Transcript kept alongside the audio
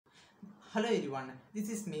Hello everyone, this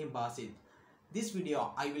is me Basit. This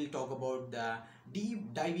video I will talk about the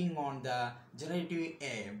deep diving on the generative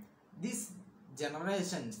AI. These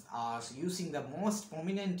generations are using the most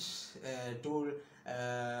prominent tool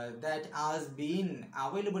that has been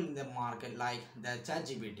available in the market, like the Chat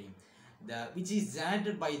GPT, which is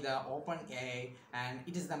generated by the OpenAI, and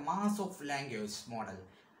it is the massive language model.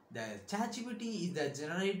 The Chat GPT is the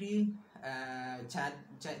generative AI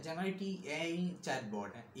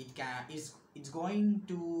chatbot. It's going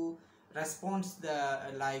to respond the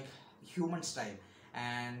like human style,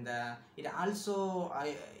 and it also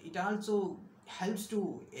helps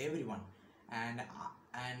to everyone. And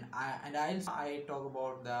I talk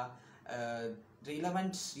about the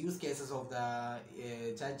relevant use cases of the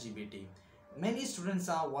Chat GPT. Many students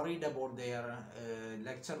are worried about their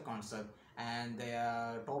lecture concept and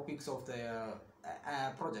their topics of their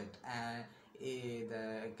project, and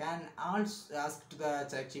can also ask to the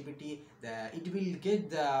ChatGPT. It will get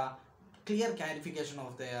the clear clarification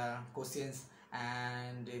of their questions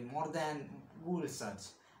and more than Google search.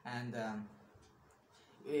 And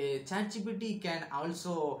ChatGPT can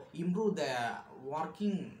also improve the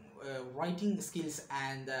writing skills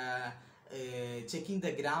and checking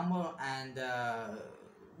the grammar and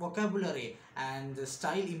vocabulary and the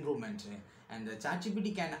style improvement. And the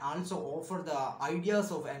ChatGPT can also offer the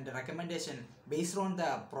ideas of and recommendation based on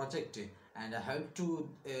the project, and help to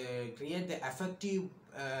create the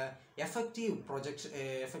effective project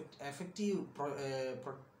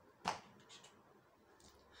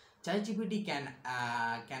ChatGPT can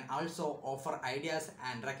also offer ideas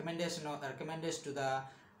and recommendations to the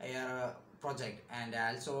project, and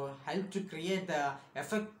also help to create the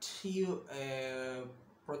effective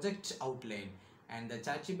project outline. And the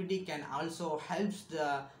ChatGPT can also help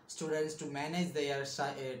the students to manage their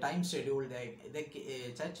time schedule. The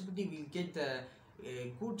ChatGPT will get the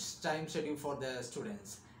good time schedule for the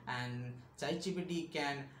students, and ChatGPT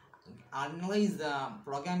can analyze the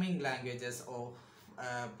programming languages of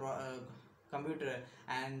computer,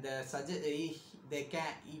 and it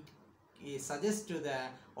suggests to the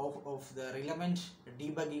of the relevant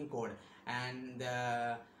debugging code. And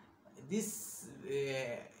this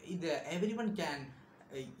everyone can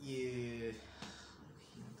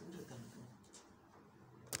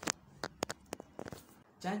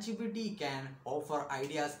ChatGPT can offer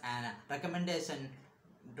ideas and recommendation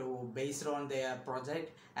to based on their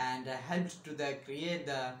project, and helps to the create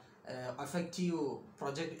the effective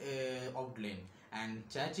project outline. And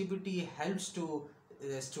ChatGPT helps to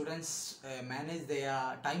the students manage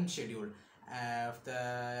their time schedule of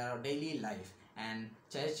the daily life. And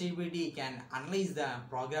ChatGPT can analyze the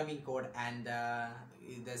programming code and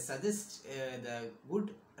suggest the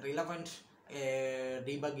good relevant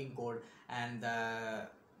debugging code, and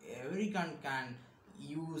everyone can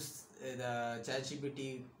use the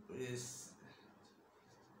ChatGPT is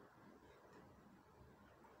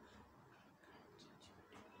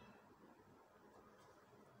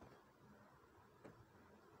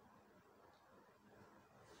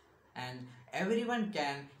and everyone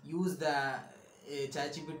can use the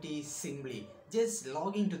ChatGPT simply. Just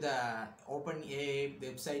log into the OpenAI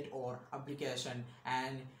website or application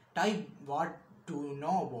and type what to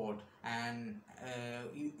know about, and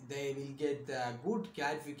they will get the good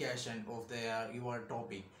clarification of your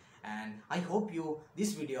topic. And I hope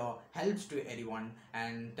this video helps to everyone,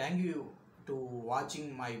 and thank you to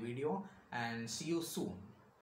watching my video, and see you soon.